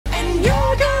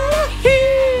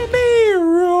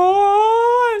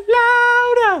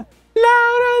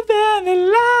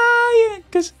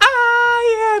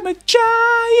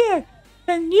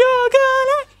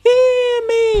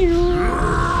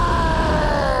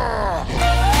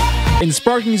In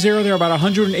Sparking Zero, there are about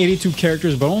 182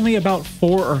 characters, but only about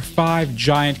 4 or 5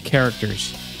 giant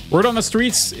characters. Word on the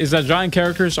streets is that giant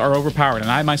characters are overpowered,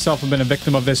 and I myself have been a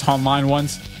victim of this online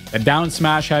once. The down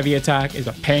smash heavy attack is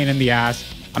a pain in the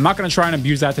ass. I'm not going to try and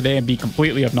abuse that today and be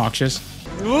completely obnoxious.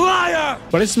 Liar!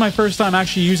 But this is my first time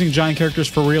actually using giant characters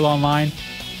for real online.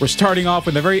 We're starting off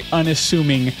with a very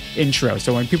unassuming intro,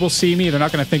 so when people see me, they're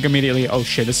not going to think immediately, oh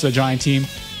shit, this is a giant team,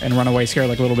 and run away scared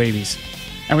like little babies.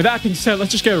 And with that being said,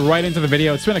 let's just get right into the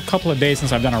video. It's been a couple of days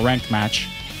since I've done a ranked match.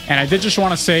 And I did just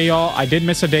want to say, y'all, I did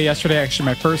miss a day yesterday. Actually,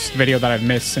 my first video that I've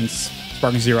missed since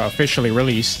Sparking Zero officially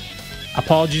released.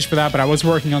 Apologies for that, but I was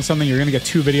working on something. You're going to get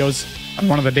 2 videos on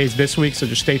one of the days this week, so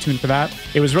just stay tuned for that.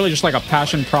 It was really just like a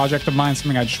passion project of mine,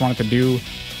 something I just wanted to do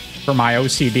for my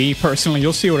OCD. Personally,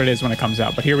 you'll see what it is when it comes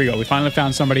out. But here we go. We finally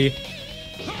found somebody.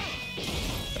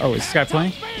 Oh, is this guy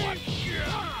playing?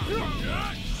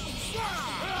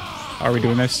 Are we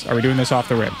doing this? Are we doing this off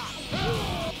the rip?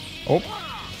 Oh.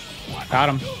 Got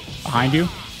him. Behind you.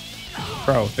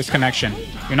 Bro, this connection.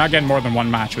 You're not getting more than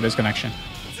 1 match with this connection.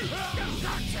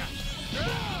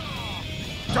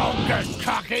 Don't get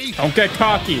cocky. Don't get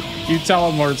cocky. You tell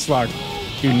him, Lord Slug.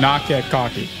 Do not get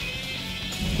cocky.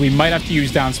 We might have to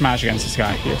use down smash against this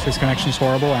guy. Yes, his connection's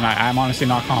horrible, and I'm honestly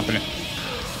not confident.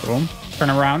 Boom.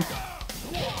 Turn around.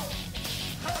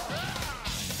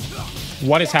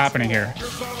 What is happening here?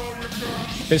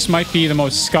 This might be the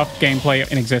most scuffed gameplay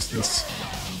in existence.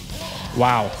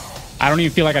 Wow. I don't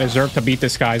even feel like I deserve to beat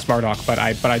this guy's Bardock, but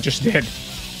I just did.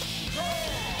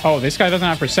 Oh, this guy doesn't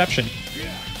have perception.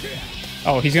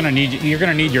 Oh, he's gonna need you. You're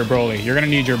gonna need your Broly. You're gonna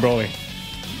need your Broly.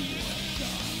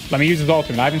 Let me use his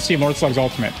ultimate. I haven't seen Lord Slug's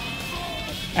ultimate.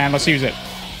 And let's use it.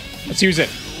 Let's use it.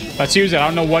 Let's use it. I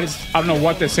don't know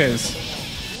what this is.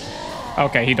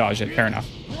 Okay, he dodged it. Fair enough.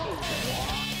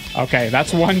 Okay,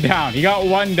 that's 1 down. He got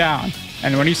 1 down.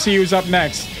 And when you see who's up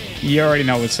next, you already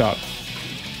know what's up.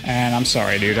 And I'm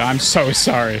sorry, dude. I'm so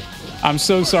sorry. I'm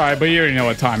so sorry, but you already know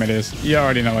what time it is. You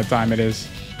already know what time it is.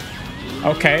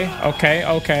 Okay, okay,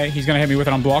 okay. He's gonna hit me with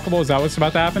an unblockable. Is that what's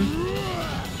about to happen?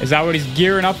 Is that what he's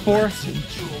gearing up for?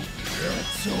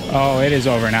 Oh, it is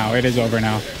over now. It is over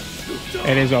now.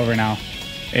 It is over now.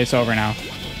 It's over now.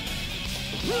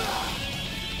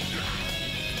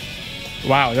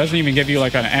 Wow, it doesn't even give you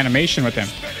like an animation with him.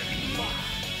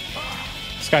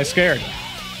 This guy's scared.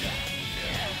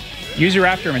 Use your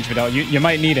after image, Videl. You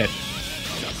might need it.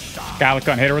 Gallic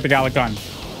gun. Hit her with the Gallic gun.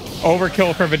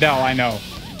 Overkill for Videl, I know.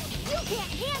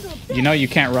 You know you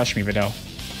can't rush me, Videl.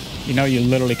 You know you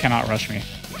literally cannot rush me.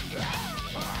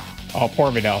 Oh,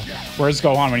 poor Videl. Where's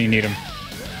Gohan when you need him?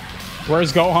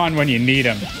 Where's Gohan when you need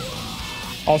him?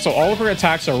 Also, all of her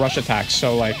attacks are rush attacks,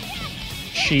 so like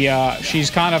she's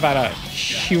kind of at a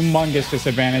humongous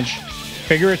disadvantage,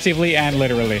 figuratively and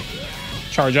literally.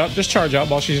 Charge up, just charge up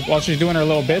while she's doing her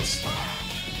little bits.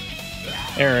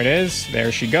 There it is. There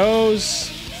she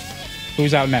goes.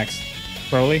 Who's out next?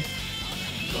 Broly.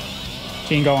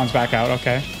 Teen Gohan's back out.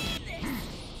 Okay.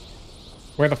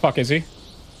 Where the fuck is he?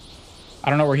 I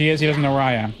don't know where he is. He doesn't know where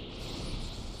I am.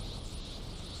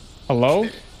 Hello?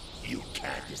 You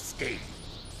can't escape.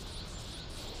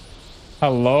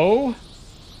 Hello?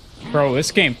 Bro, this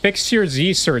game, fix your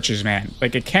Z searches, man.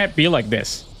 Like, it can't be like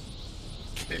this.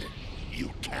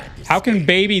 How can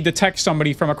baby detect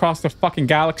somebody from across the fucking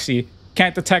galaxy,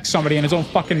 can't detect somebody in his own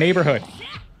fucking neighborhood?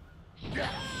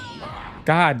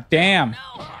 God damn.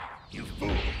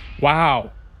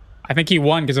 Wow. I think he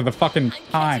won because of the fucking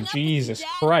time. Jesus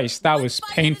Christ, that was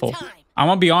painful. I'm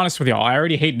gonna be honest with y'all. I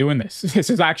already hate doing this. This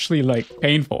is actually, like,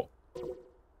 painful.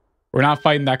 We're not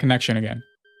fighting that connection again.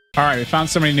 All right, we found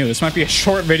somebody new. This might be a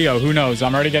short video. Who knows?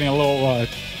 I'm already getting a little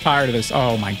tired of this.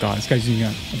 Oh my god, this guy's using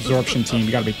an absorption team.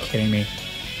 You gotta be kidding me.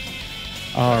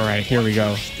 All right, here we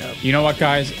go. You know what,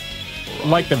 guys?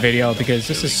 Like the video because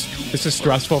this is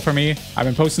stressful for me. I've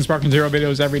been posting Sparking Zero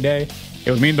videos every day.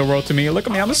 It would mean the world to me. Look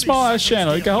at me, I'm a small ass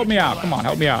channel. You can help me out. Come on,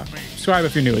 help me out. Subscribe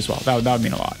if you're new as well. That would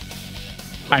mean a lot.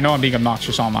 I know I'm being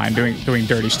obnoxious online, doing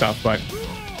dirty stuff, but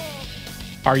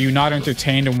are you not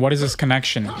entertained? And what is this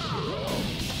connection?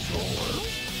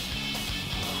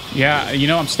 Yeah, you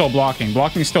know I'm still blocking.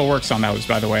 Blocking still works on those,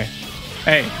 by the way.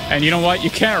 Hey, and you know what? You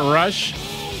can't rush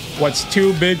what's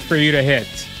too big for you to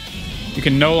hit. You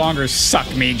can no longer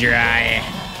suck me dry.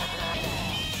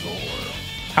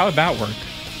 How would that work?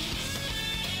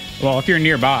 Well, if you're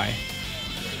nearby.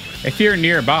 If you're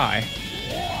nearby.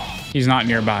 He's not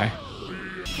nearby.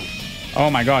 Oh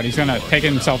my god, he's gonna take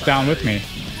himself down with me.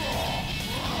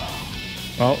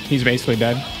 Well, he's basically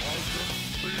dead.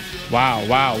 Wow,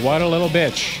 wow, what a little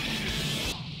bitch.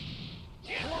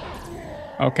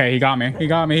 Okay, he got me. He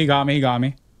got me, he got me, he got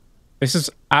me. This is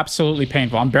absolutely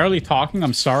painful. I'm barely talking.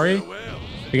 I'm sorry.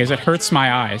 Because it hurts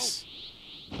my eyes.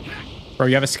 Bro,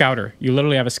 you have a scouter. You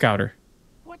literally have a scouter.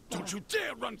 Don't you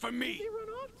dare run from me!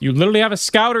 You literally have a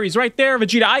scouter. He's right there,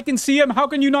 Vegeta. I can see him. How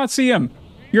can you not see him?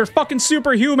 You're fucking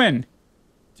superhuman.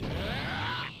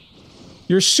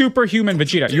 You're superhuman,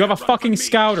 Vegeta. You have a fucking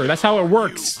scouter. That's how it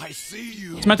works. I see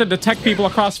you. It's meant to detect people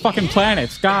across fucking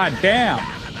planets. God damn.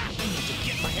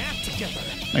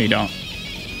 No, you don't.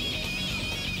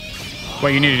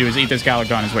 What you need to do is eat this Gallic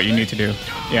gun is what you need to do.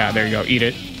 Yeah, there you go. Eat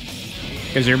it.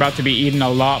 Because you're about to be eating a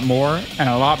lot more and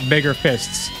a lot bigger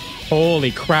fists.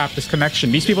 Holy crap, this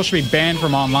connection. These people should be banned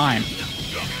from online.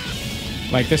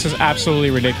 Like, this is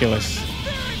absolutely ridiculous.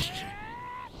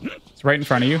 It's right in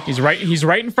front of you. He's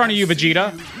right in front of you,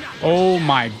 Vegeta. Oh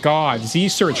my god.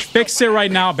 Z-Search. Fix it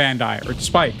right now, Bandai. Or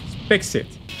Spike. Fix it.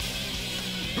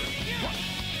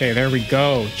 Okay, there we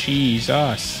go.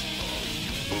 Jesus.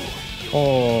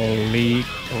 Holy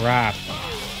crap.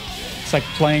 It's like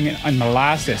playing in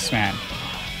molasses, man.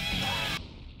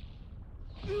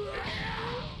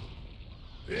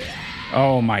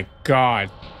 Oh my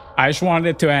god. I just wanted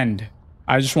it to end.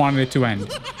 I just wanted it to end.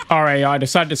 Alright, I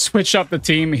decided to switch up the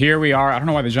team. Here we are. I don't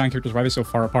know why the giant characters, why they're so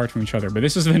far apart from each other, but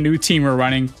this is the new team we're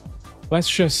running. Let's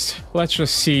just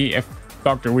see if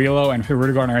Dr. Wheelo and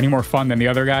Hirudegarden are any more fun than the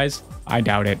other guys. I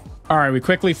doubt it. Alright, we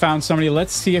quickly found somebody.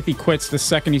 Let's see if he quits the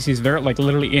second he sees they're like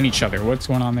literally in each other. What's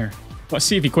going on there? Let's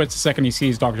see if he quits the second he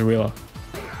sees Dr. Wheelo.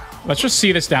 Let's just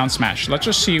see this down smash. Let's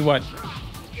just see what's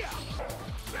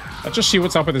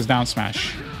up with his down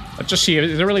smash. Let's just see.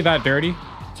 Is it really that dirty?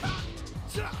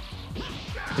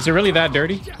 Is it really that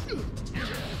dirty?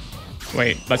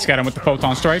 Wait, let's get him with the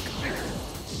photon strike.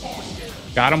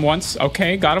 Got him once.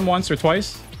 Okay, got him once or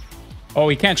twice. Oh,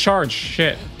 he can't charge.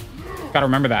 Shit. Gotta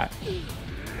remember that.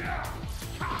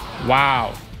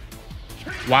 Wow.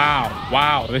 Wow.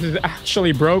 Wow. This is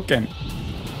actually broken.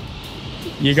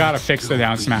 You gotta fix the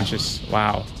down smashes.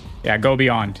 Wow. Yeah, go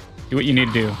beyond. Do what you need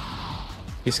to do.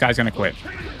 This guy's gonna quit.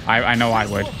 I know I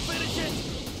would.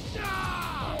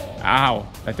 Ow.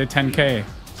 That did 10k.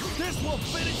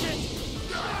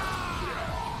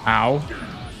 Ow.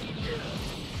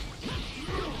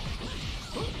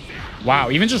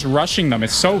 Wow, even just rushing them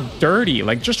is so dirty.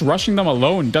 Like, just rushing them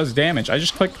alone does damage. I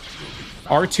just click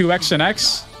R2, X, and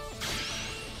X.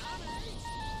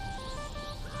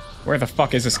 Where the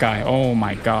fuck is this guy? Oh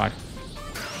my god.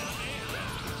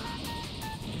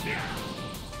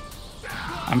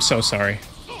 I'm so sorry.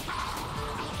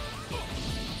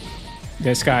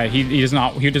 This guy, he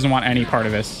doesn't want any part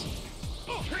of this.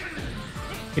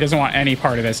 He doesn't want any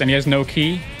part of this, and he has no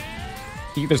key.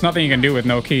 There's nothing you can do with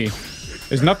no key.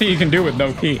 There's nothing you can do with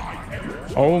no key.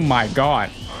 Oh my god.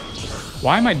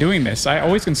 Why am I doing this? I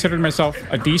always considered myself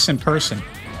a decent person.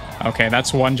 Okay,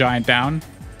 that's one giant down.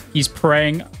 He's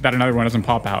praying that another one doesn't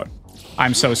pop out.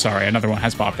 I'm so sorry, another one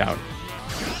has popped out.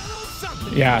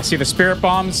 Yeah, see, the spirit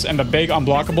bombs and the big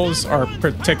unblockables are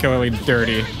particularly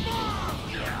dirty.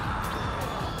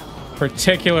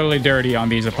 Particularly dirty on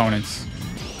these opponents.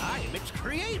 I am its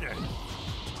creator.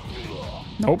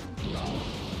 Nope.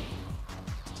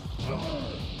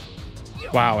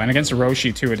 Wow, and against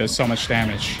Roshi too, it does so much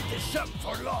damage.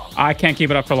 I can't keep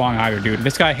it up for long either, dude.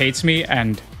 This guy hates me,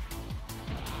 and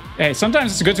hey,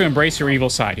 sometimes it's good to embrace your evil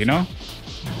side, you know?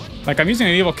 Like, I'm using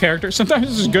an evil character. Sometimes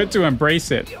it's just good to embrace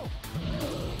it.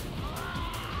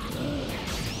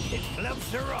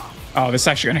 Oh, this is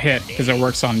actually gonna hit because it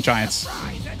works on giants.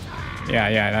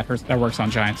 Yeah, that hurts. That works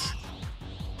on giants.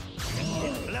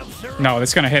 No,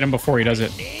 that's gonna hit him before he does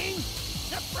it.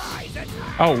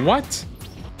 Oh, what?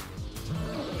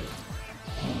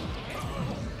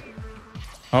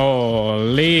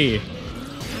 Holy.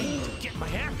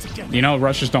 You know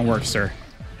rushes don't work, sir.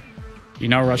 You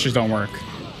know rushes don't work.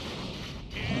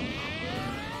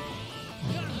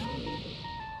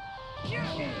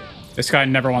 This guy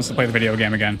never wants to play the video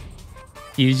game again.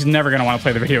 He's never gonna want to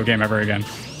play the video game ever again.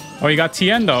 Oh, you got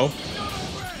Tien though.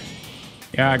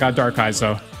 Yeah, I got Dark Eyes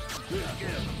though.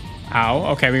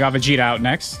 Ow. Okay, we got Vegeta out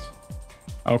next.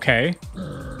 Okay.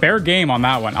 Fair game on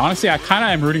that one. Honestly, I kind of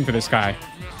am rooting for this guy.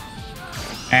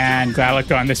 And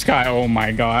Gallic on this guy. Oh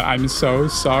my god, I'm so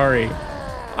sorry.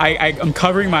 I'm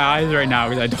covering my eyes right now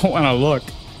because I don't want to look.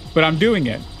 But I'm doing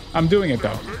it. I'm doing it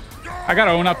though. I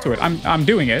gotta own up to it. I'm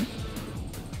doing it.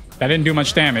 That didn't do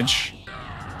much damage.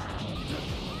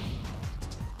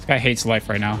 This guy hates life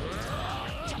right now.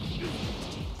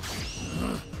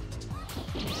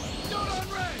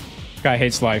 This guy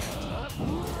hates life.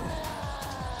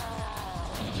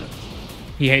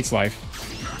 He hates life.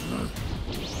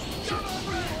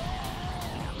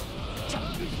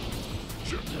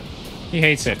 He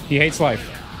hates it. He hates life.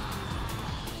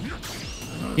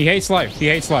 He hates life. He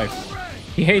hates life.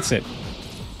 He hates it.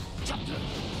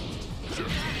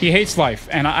 He hates life,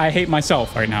 and I hate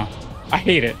myself right now. I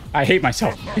hate it. I hate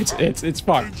myself. It's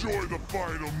fun. Enjoy the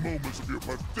final moments of your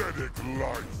pathetic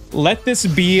life. Let this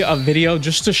be a video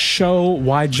just to show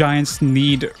why Giants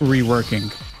need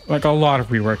reworking. Like a lot of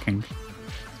reworking.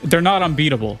 They're not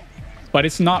unbeatable, but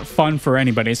it's not fun for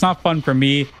anybody. It's not fun for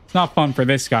me. It's not fun for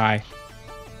this guy.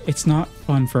 It's not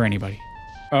fun for anybody.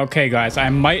 Okay, guys, I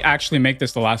might actually make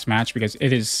this the last match because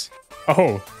it is...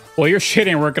 Oh, well, you're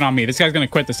shitting working on me. This guy's going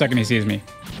to quit the second he sees me.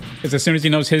 Because as soon as he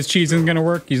knows his cheese isn't going to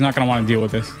work, he's not going to want to deal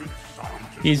with this.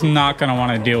 He's not going to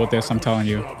want to deal with this, I'm telling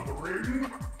you.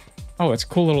 Oh, it's a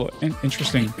cool little...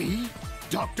 interesting.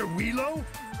 Dr. Wheelo?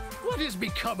 What has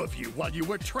become of you while you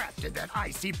were trapped in that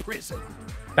icy prison?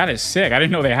 That is sick. I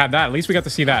didn't know they had that. At least we got to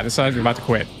see that. This guy's about to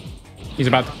quit. He's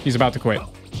about to quit.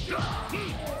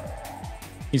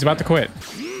 He's about to quit.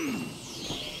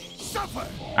 Suffer.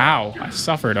 Ow, I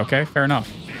suffered. Okay, fair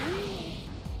enough.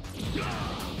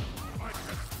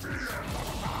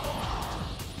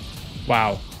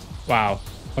 Wow. Wow.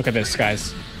 Look at this,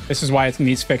 guys. This is why it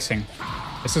needs fixing.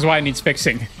 This is why it needs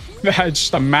fixing. That's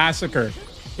just a massacre.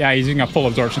 Yeah, he's using a full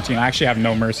absorption team. I actually have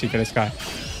no mercy for this guy.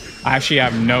 I actually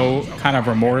have no kind of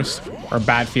remorse or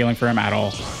bad feeling for him at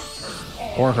all.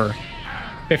 Or her.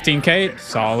 15k,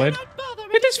 solid.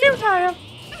 It is futile.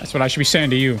 That's what I should be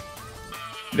saying to you.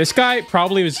 This guy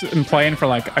probably was been playing for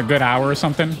like a good hour or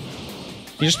something.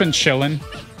 He's just been chilling.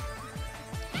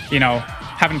 You know,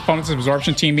 having fun with his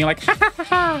absorption team, being like, ha ha ha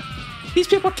ha. These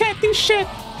people can't do shit.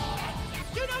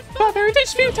 Father, it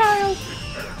is futile.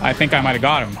 I think I might have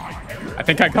got him. I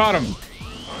think I got him.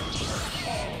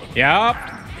 Yup.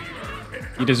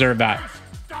 You deserve that.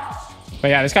 But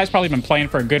yeah, this guy's probably been playing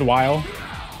for a good while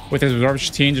with his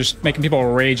absorption team, just making people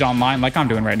rage online like I'm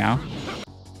doing right now.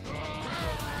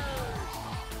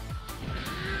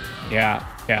 Yeah,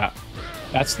 yeah.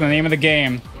 That's the name of the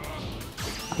game.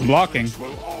 I'm blocking.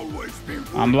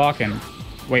 I'm blocking.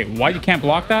 Wait, why you can't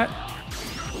block that?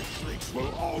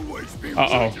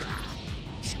 Uh-oh.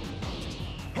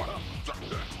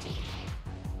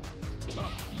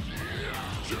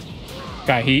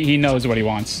 Guy, he knows what he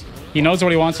wants. He knows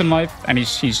what he wants in life, and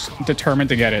he's determined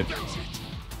to get it.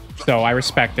 So I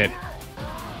respect it.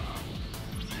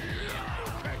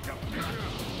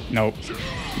 Nope.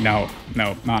 No,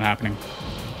 no, not happening.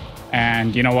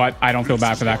 And you know what? I don't feel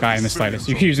bad for that guy in the slightest.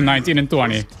 You're using 19 and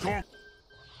 20.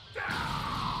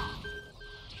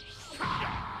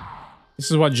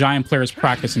 This is what giant players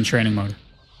practice in training mode.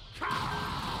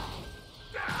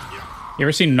 You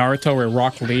ever seen Naruto where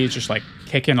Rock Lee is just like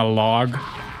kicking a log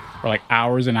for like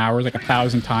hours and hours, like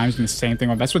 1,000 times, and the same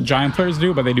thing? That's what giant players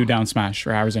do, but they do down smash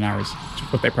for hours and hours. It's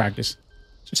just what they practice.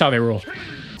 It's just how they rule.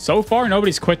 So far,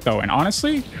 nobody's quit though, and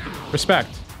honestly,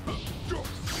 respect.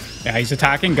 Yeah, he's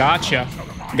attacking. Gotcha.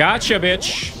 Gotcha,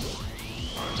 bitch.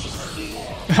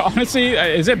 Honestly,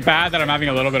 is it bad that I'm having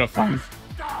a little bit of fun?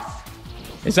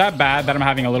 Is that bad that I'm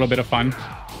having a little bit of fun?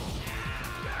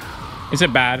 Is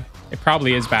it bad? It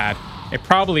probably is bad. It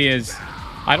probably is.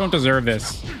 I don't deserve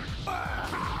this.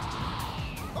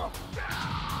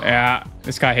 Yeah,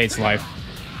 this guy hates life.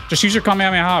 Just use your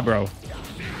Kamehameha, bro.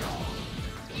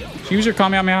 Use your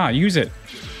Kamehameha. Use it.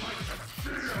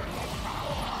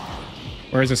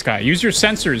 Where is this guy? Use your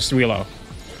sensors, Wheelo.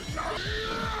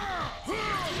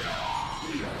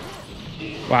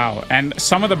 Wow, and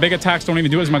some of the big attacks don't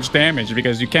even do as much damage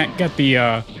because you can't get the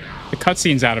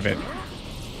cutscenes out of it.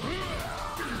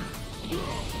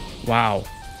 Wow.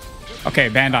 Okay,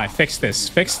 Bandai, fix this.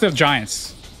 Fix the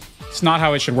giants. It's not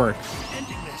how it should work.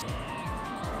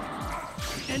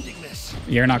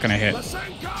 You're not gonna hit.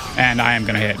 And I am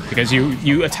gonna hit because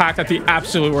you attacked at the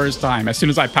absolute worst time as soon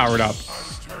as I powered up.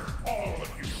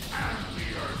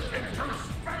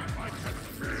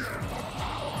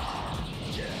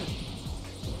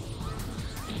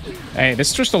 Hey, this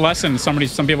is just a lesson some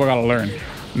people gotta learn.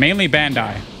 Mainly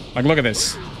Bandai. Like, look at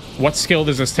this. What skill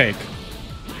does this take?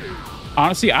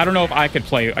 Honestly, I don't know if I could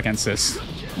play against this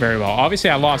very well. Obviously,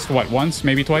 I lost, what, once,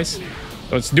 maybe twice?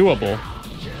 So it's doable.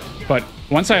 But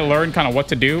once I learn kind of what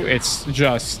to do, it's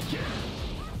just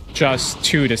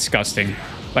too disgusting.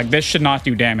 Like, this should not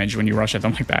do damage when you rush at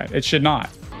them like that. It should not.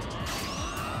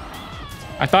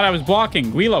 I thought I was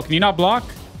blocking. Wheelo, can you not block?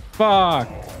 Fuck.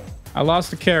 I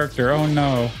lost the character. Oh,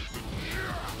 no.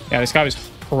 Yeah, this guy was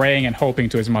praying and hoping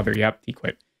to his mother. Yep, he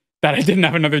quit. That I didn't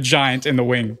have another giant in the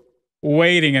wing.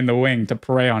 Waiting in the wing to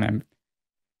prey on him.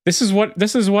 This is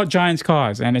what giants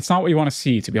cause, and it's not what you want to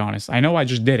see, to be honest. I know I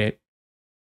just did it.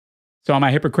 So am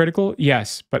I hypocritical?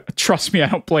 Yes, but trust me, I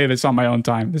don't play this on my own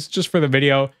time. This is just for the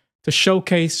video to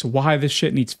showcase why this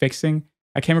shit needs fixing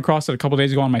I came across it a couple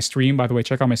days ago on my stream. By the way,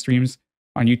 check out my streams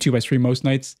on YouTube. I stream most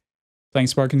nights playing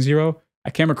Sparking Zero. I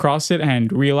came across it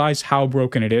and realized how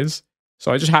broken it is.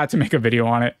 So I just had to make a video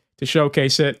on it to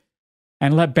showcase it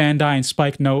and let Bandai and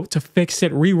Spike know to fix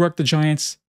it, rework the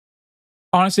Giants.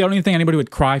 Honestly, I don't even think anybody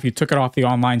would cry if you took it off the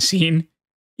online scene,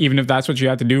 even if that's what you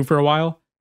had to do for a while.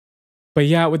 But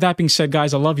yeah, with that being said,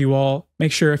 guys, I love you all.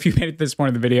 Make sure if you made it this point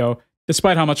of the video,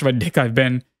 despite how much of a dick I've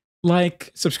been,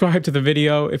 like, subscribe to the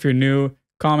video if you're new,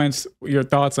 comments your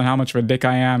thoughts on how much of a dick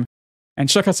I am, and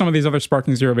check out some of these other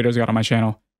Sparking Zero videos I got on my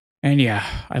channel. And yeah,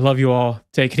 I love you all.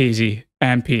 Take it easy,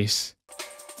 and peace.